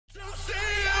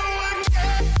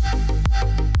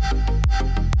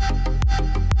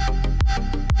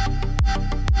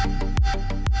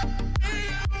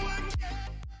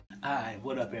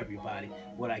up, everybody?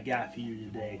 What I got for you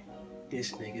today,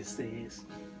 this nigga says,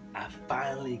 I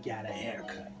finally got a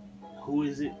haircut. Who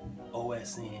is it?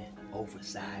 OSN,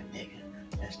 oprahside nigga.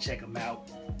 Let's check him out,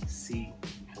 see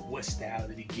what style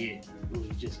did he get. Will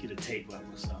he just get a tape up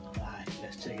or something? Alright,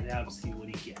 let's check it out and see what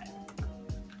he got.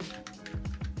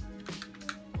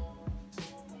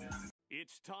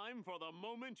 It's time for the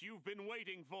moment you've been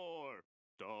waiting for.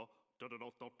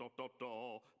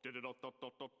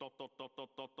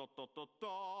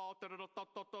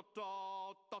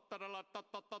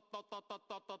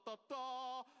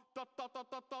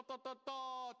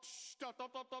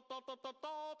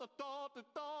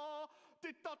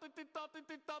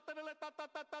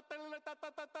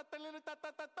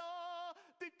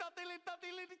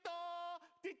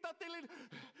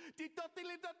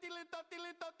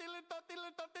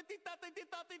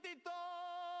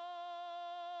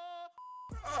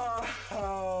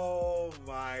 Oh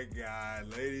my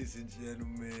God, ladies and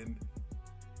gentlemen,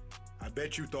 I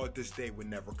bet you thought this day would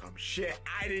never come. Shit,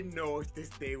 I didn't know if this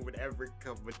day would ever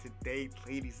come, but today,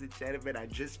 ladies and gentlemen, I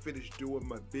just finished doing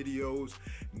my videos.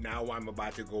 Now I'm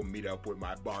about to go meet up with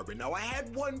my barber. Now I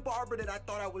had one barber that I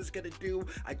thought I was gonna do.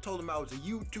 I told him I was a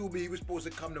YouTuber. He was supposed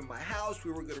to come to my house.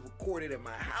 We were gonna record it in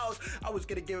my house. I was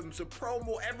gonna give him some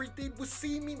promo. Everything was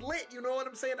seeming lit, you know what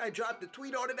I'm saying? I dropped a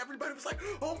tweet on it. Everybody was like,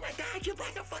 oh my God, you're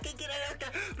about to fucking get it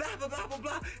out, blah, blah, blah, blah,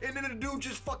 blah. And then the dude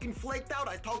just fucking flaked out.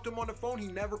 I talked to him on the phone. He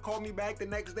never called me back the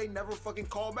next day, never fucking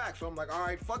called back. So I'm like, all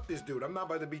right, fuck this dude. I'm not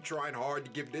about to be trying hard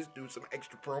to give this dude some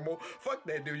extra promo. Fuck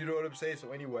that dude, you know what I'm saying?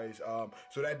 So anyways,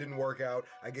 so that didn't work out.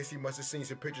 I guess he must have seen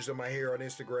some pictures of my hair on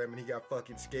Instagram and he got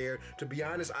fucking scared. To be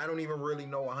honest, I don't even really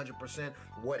know 100%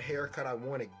 what haircut I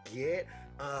want to get.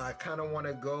 I kind of want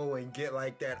to go and get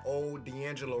like that old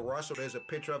D'Angelo Russell. There's a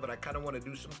picture of it. I kind of want to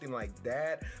do something like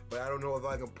that, but I don't know if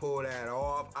I can pull that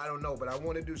off. I don't know, but I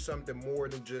want to do something more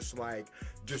than just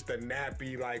a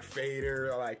nappy like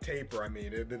fader or like taper. I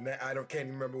mean, can't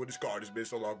even remember what it's called. It's been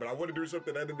so long, but I want to do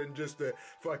something other than just a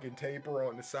fucking taper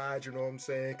on the side. You know what I'm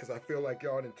saying? Because I feel like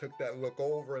y'all done took that look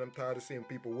over, and I'm tired of seeing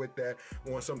people with that. I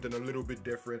want something a little bit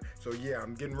different. So yeah,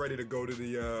 I'm getting ready to go to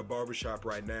the barbershop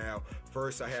right now.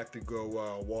 First, I have to go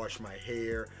wash my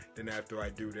hair. Then after I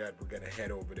do that, we're gonna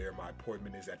head over there. My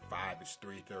appointment is at 5. It's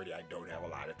 3:30. I don't have a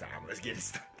lot of time. Let's get it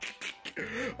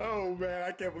started. Oh man,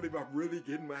 I can't believe I'm really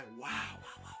getting my wow.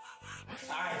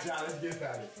 All right, y'all, let's get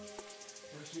about it.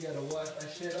 First, we gotta wash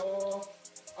that shit off.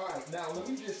 All right, now let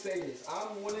me just say this.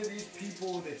 I'm one of these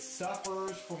people that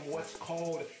suffers from what's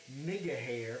called nigga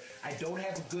hair. I don't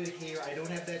have good hair. I don't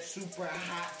have that super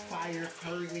hot fire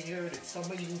curly hair that some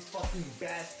of you fucking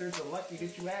bastards are lucky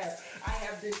that you have. I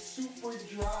have this super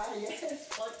dry ass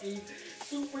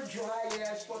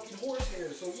fucking horse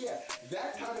hair. So yeah,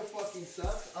 that kind of fucking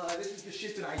sucks. This is the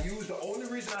shit that I use. The only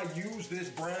reason I use this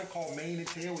brand called Mane and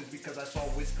Tail is because I saw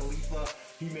Wiz Khalifa.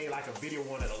 He made like a video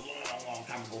on it a long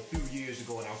time ago, a few years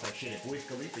ago, and I was like, shit, if Wiz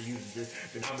Khalifa uses this,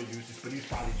 then I'm gonna use this. But he's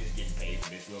probably just getting paid for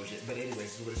this little shit. But anyways,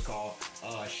 this is what it's called.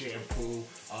 Shampoo,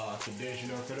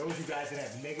 conditioner. For those of you guys that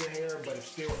have nigga hair but are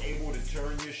still able to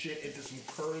turn your shit into some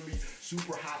curly,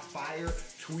 super hot fire,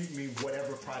 tweet me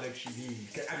whatever products you need.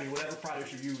 I mean, whatever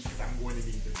products you use, because I'm going to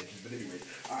need the bitches. But anyways,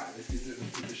 all right, let's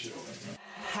get this shit over.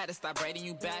 Had to stop writing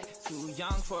you back. Too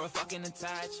young for a fucking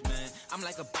attachment. I'm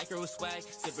like a biker with swag.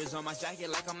 Zippers on my jacket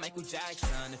like I'm Michael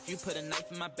Jackson. If you put a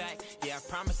knife in my back, yeah, I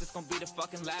promise it's gonna be the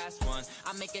fucking last one.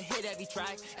 I make a hit every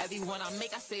track. Every one I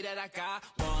make, I say that I got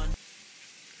one.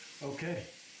 Okay.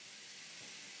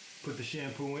 Put the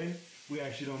shampoo in. We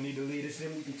actually don't need to leave this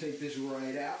in. We can take this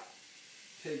right out.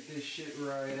 Take this shit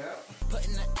right out.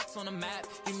 Putting the X on the map.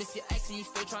 You miss your ex and you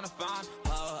still trying to find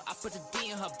her. I put the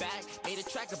D in her back. Made a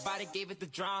track about it, gave it the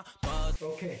drama.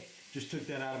 Okay, just took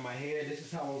that out of my hair. This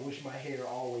is how I wish my hair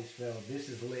always felt. This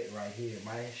is lit right here.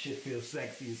 My shit feels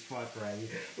sexy as fuck right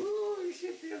here. Ooh, this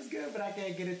shit feels good, but I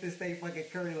can't get it to stay fucking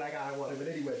curly like I want it. But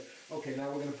anyway, okay, now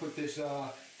we're gonna put this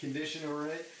conditioner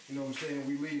in it. You know what I'm saying?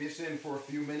 We leave this in for a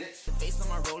few minutes. The face on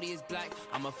my rollie is black.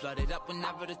 I'ma flood it up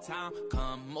whenever the time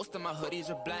come. Most of my hoodies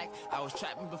are black. I was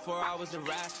trapping before I was a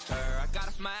rapper. I got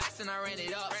off my ass and I ran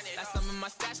it up. Last time in my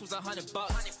stash was $100.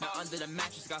 Now under the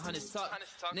mattress got 100 tucked.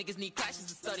 Niggas need clashes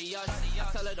to study us. I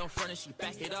tell her don't front and she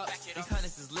back it up. These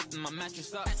hundreds is lifting my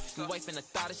mattress up. Your wife in the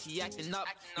thought she acting up.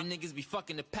 You niggas be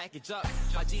fucking the package up.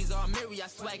 My jeans all mirror, I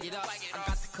swag it up. I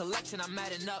got the collection, I'm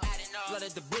adding up.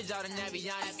 Flooded the bridge out in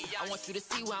Avion. I want you to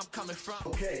see where I'm coming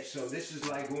from. Okay, so this is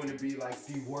like going to be like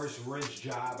the worst rinse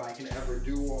job I can ever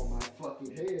do on my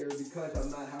fucking hair because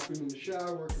I'm not hopping in the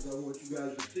shower because I want you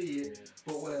guys to see it.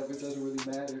 But whatever, it doesn't really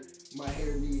matter. My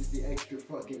hair needs the extra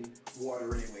fucking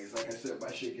water anyways. Like I said,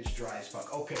 my shit gets dry as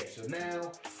fuck. Okay, so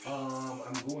now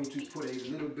I'm going to put a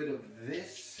little bit of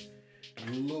this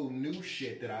little new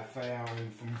shit that I found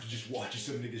from just watching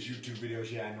some niggas YouTube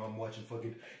videos. Yeah, I know I'm watching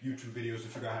fucking YouTube videos to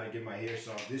figure out how to get my hair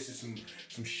soft. This is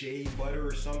some shea butter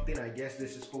or something. I guess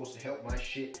this is supposed to help my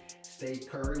shit stay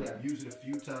curly. I've used it a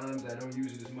few times. I don't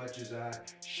use it as much as I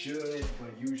should,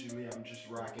 but usually I'm just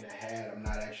rocking a hat. I'm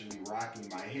not actually rocking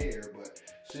my hair, but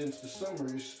since the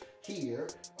summer's here,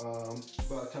 it's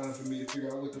about time for me to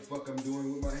figure out what the fuck I'm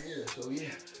doing with my hair. So yeah,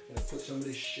 I'm gonna put some of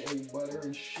this shea butter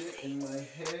and shit in my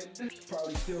head.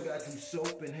 Probably still got some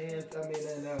soap and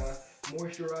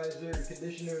moisturizer and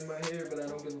conditioner in my hair, but I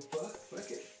don't give a fuck. Fuck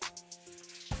it.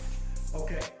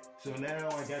 Okay, so now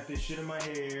I got this shit in my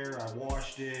hair. I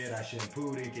washed it, I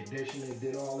shampooed it, conditioned it,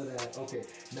 did all of that. Okay,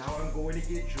 now I'm going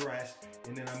to get dressed,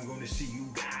 and then I'm going to see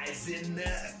you guys in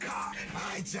the car.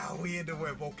 Alright, y'all, we in the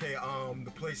whip. Okay,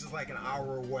 the place is like an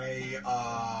hour away.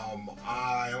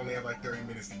 I only have like 30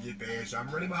 minutes to get there, so I'm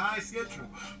running behind schedule.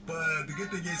 But the good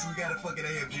thing is we got a fucking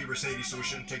AMG Mercedes, so it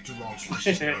shouldn't take too long. So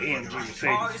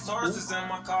all these horses in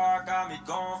my car got me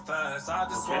going fast. I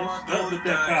just want to do the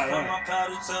dash, from my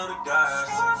pedal to the gas.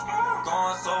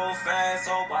 Going so fast,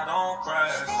 hope I don't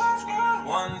crash.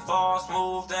 One false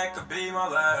move, that could be my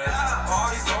last. All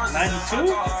these horses in my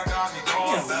car got me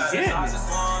going fast. I just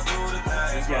want to do the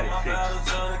dash, from my pedal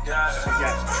to the gas.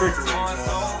 Going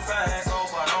so fast,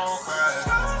 hope I don't crash.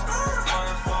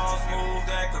 One false move,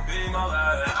 that could be my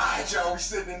last. Alright, y'all, we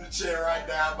sitting in the chair right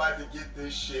now, about to get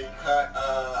this shit cut.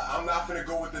 I'm not finna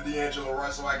go with the D'Angelo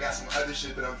Russell. I got some other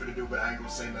shit that I'm finna do, but I ain't gonna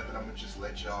say nothing. I'm gonna just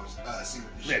let y'all see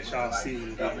what this shit looks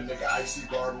like. Got the nigga Icy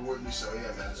Barber with me, so yeah,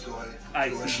 man, let's go ahead.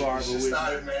 Icy Barber with me.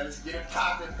 Started, man. Let's get it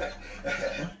popping.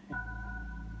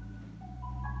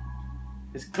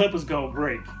 This clipper's gonna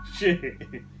break. Shit.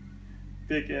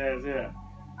 Thick ass, yeah.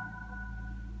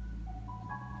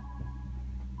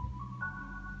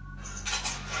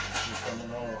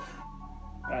 Coming off.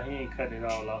 Nah, he ain't cutting it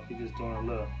all off. He just doing a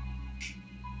little.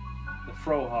 The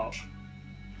fro hawk.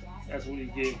 That's what he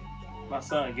get. My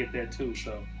son get that too,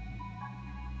 so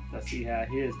let's see how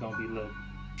his gonna be looking.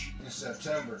 In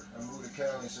September, I moved to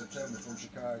Cali in September from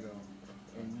Chicago,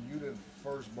 and you the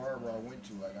first barber I went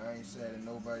to. Like I ain't sat in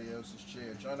nobody else's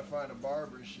chair trying to find a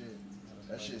barber. Shit,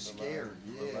 that shit's scary.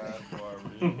 Yeah,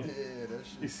 yeah, that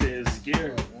shit. He said it's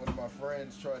scary. One of my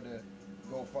friends tried to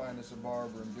go find us a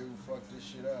barber, and dude fucked this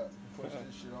shit up. Pushed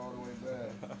this shit all the way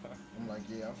back. I'm like,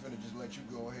 yeah, I'm finna just let you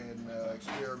go ahead and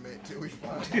experiment till we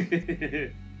find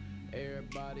it.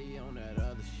 Everybody on that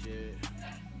other shit.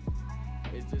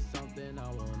 Is this something I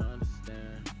won't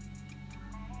understand?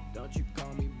 Don't you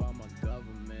call me by my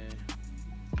government.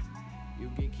 You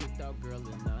get kicked out, girl,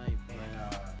 and I ain't playing.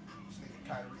 This nigga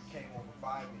Kyrie came over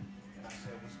by me, and I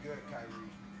said, what's good, Kyrie?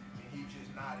 And he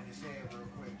just nodded his head real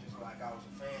quick, just like I was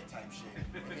a fan type shit.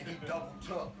 And then he double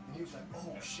took, and he was like,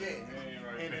 oh shit.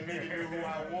 And the nigga knew who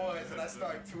I was, and I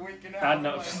started tweaking out. I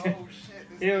know. Like, oh shit.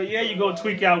 Hell yeah, you gonna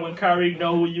tweak out when Kyrie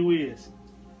know who you is.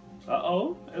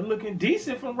 Uh-oh, it's looking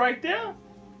decent from right there.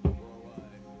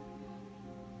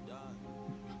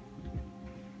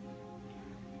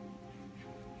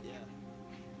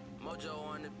 Mojo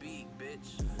on the beat,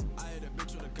 bitch. I hit a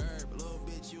bitch with a curb, little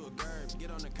bitch, you a gerb. Get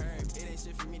on the curb, it ain't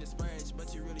shit for me to splurge,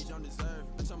 but you really don't deserve.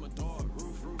 Bitch, I'm a dog,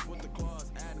 roof with the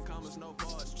claws, adding commas, no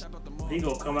pause. Trap out the mall. He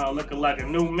gonna come out looking like a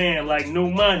new man, like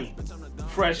new money,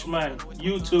 fresh money,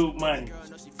 YouTube money.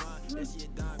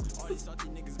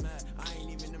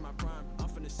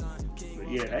 But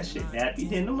yeah, that shit nappy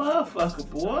than the motherfucker,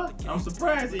 boy. I'm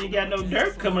surprised that he got no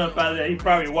dirt coming up out of that. He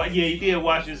probably, yeah, he did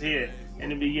wash his hair in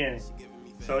the beginning.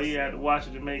 So he had to wash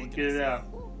it to make it get it out.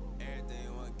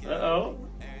 Uh-oh.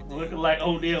 Looking like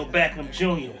Odell Beckham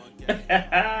Jr.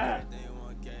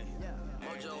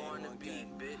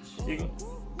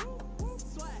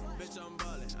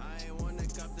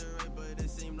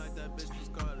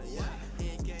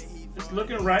 It's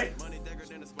looking right.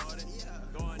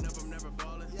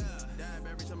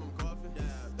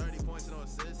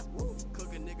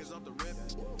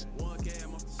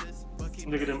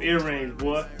 Look at them earrings,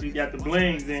 boy. You got the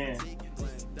blings in.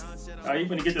 Are you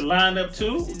gonna get the line up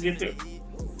too? Get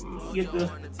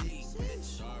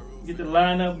the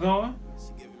line up going.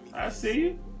 I see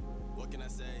you.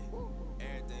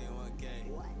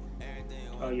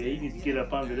 Oh yeah, you need to get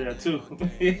up under there too.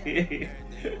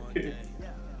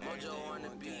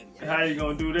 How you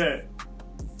gonna do that?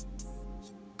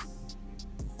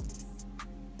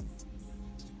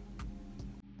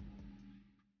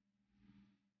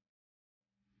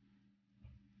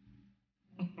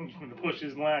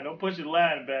 line. Don't push his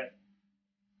line back.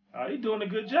 He doing a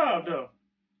good job, though.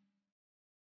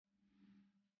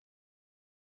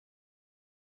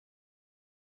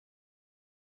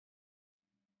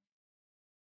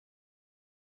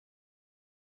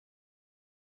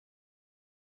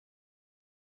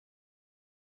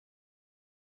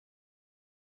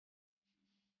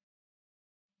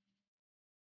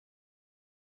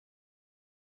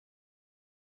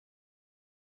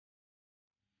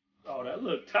 Oh, that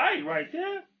look tight right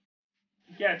there.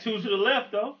 You got 2 to the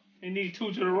left, though. You need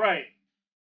 2 to the right.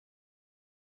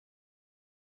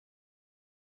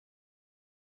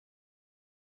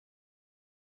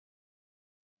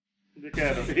 Look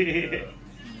at him.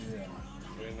 Yeah.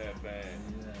 In that bag.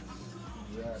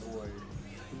 Yes. That way.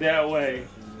 That way.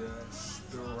 Yes.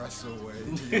 The Russell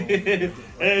way.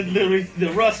 That's literally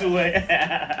the Russell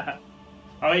way.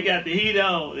 Oh, he got the heat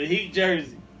on. The Heat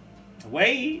jersey.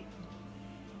 Wade.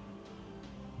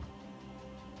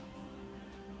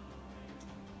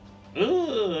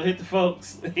 Ooh, hit the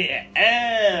folks.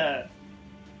 Yeah.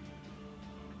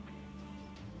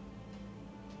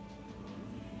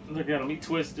 Look at him. He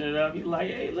twisting it up. He like,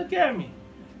 hey, look at me.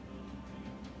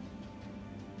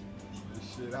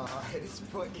 This shit, it's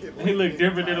fucking. He look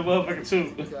different than a motherfucker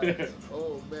too.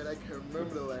 Oh man, I can't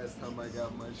remember the last time I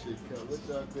got my shit cut. What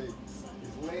y'all think?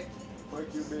 It's lit.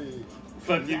 Fuck you mean?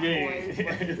 Fuck you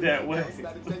mean? That way.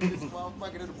 Started taking this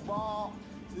motherfucker to the ball.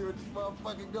 See what this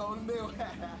motherfucker gonna do.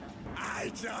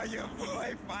 I tell your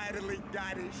boy finally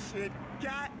got his shit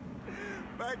got.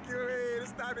 Fuck you in.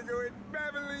 It's time to go in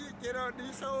Beverly. Get on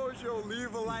these hoes. You'll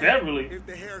leave a like. Beverly? If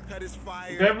the haircut is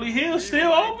fire. Beverly Hills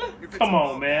still open? Come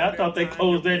on, man. I thought they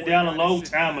closed that down a long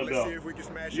time ago.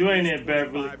 You ain't in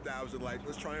Beverly. 5,000 likes.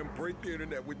 Let's try and break the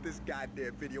internet with this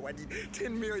goddamn video. I need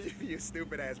 10 million views,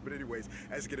 stupid ass. But anyways,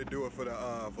 that's gonna do it for the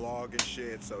vlog and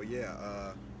shit. So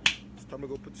yeah, it's time to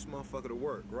go put this motherfucker to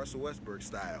work. Russell Westbrook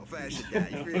style. Fashion guy,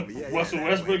 you feel me? Yeah, Russell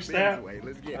Westbrook style?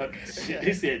 Let's get it. Shit,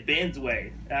 he said Ben's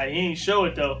way. He ain't show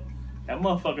it though. That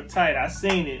motherfucker tight. I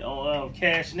seen it on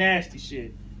Cash Nasty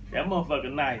shit. That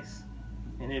motherfucker nice.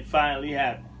 And it finally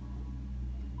happened.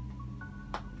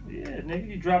 Yeah, nigga,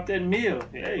 you dropped that meal.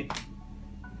 Hey.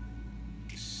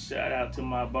 Shout out to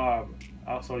my barber.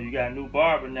 Also, you got a new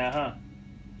barber now, huh?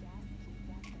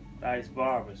 Nice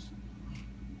barbers.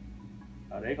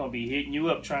 They're going to be hitting you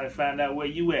up trying to find out where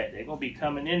you at. They're going to be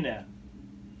coming in there.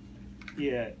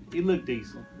 Yeah, he look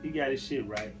decent. He got his shit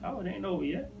right. Oh, it ain't over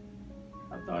yet.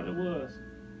 I thought it was.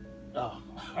 Oh,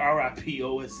 R.I.P.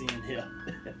 OSN here.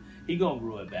 He going to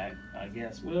grow it back, I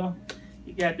guess. Well,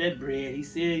 he got that bread. He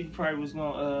said he probably was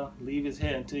going to leave his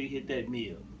hair until he hit that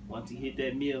meal. Once he hit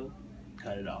that meal,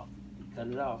 cut it off. He cut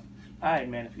it off. All right,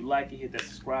 man. If you like it, hit that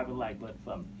subscribe and like button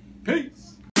for me.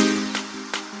 Peace.